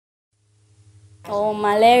Oh,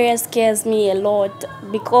 malaria scares me a lot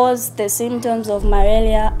because the symptoms of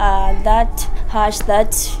malaria are that harsh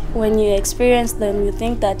that when you experience them, you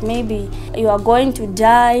think that maybe you are going to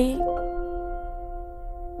die.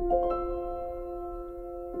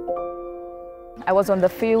 I was on the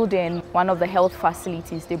field in one of the health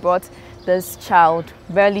facilities. They brought this child,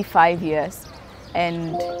 barely 5 years,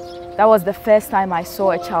 and that was the first time I saw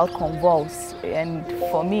a child convulse. And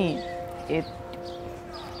for me,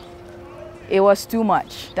 it was too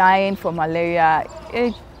much. Dying from malaria,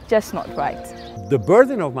 it's just not right. The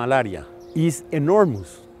burden of malaria is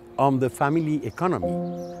enormous on the family economy,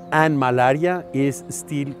 and malaria is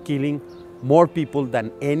still killing more people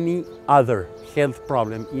than any other health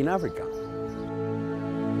problem in Africa.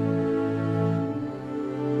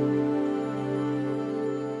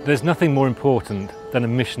 There's nothing more important than a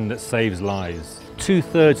mission that saves lives.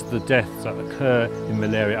 2/3 of the deaths that occur in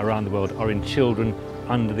malaria around the world are in children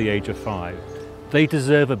under the age of 5. They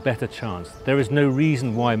deserve a better chance. There is no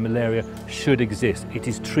reason why malaria should exist. It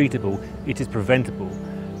is treatable, it is preventable.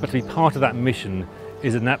 But to be part of that mission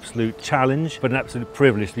is an absolute challenge, but an absolute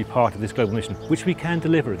privilege to be part of this global mission, which we can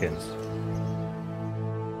deliver against.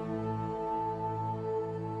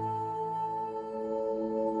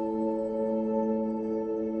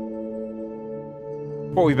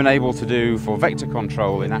 What we've been able to do for vector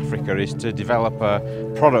control in Africa is to develop a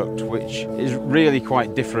product which is really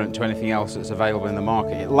quite different to anything else that's available in the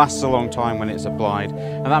market. It lasts a long time when it's applied,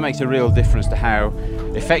 and that makes a real difference to how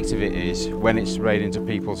effective it is when it's sprayed into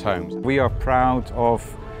people's homes. We are proud of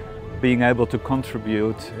being able to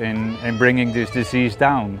contribute in bringing this disease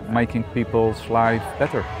down, making people's life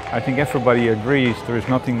better. I think everybody agrees there is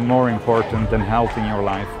nothing more important than health in your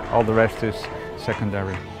life. All the rest is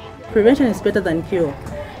secondary. Prevention is better than cure.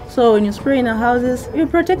 So when you spray in our houses, you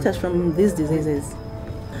protect us from these diseases.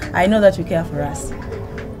 I know that you care for us.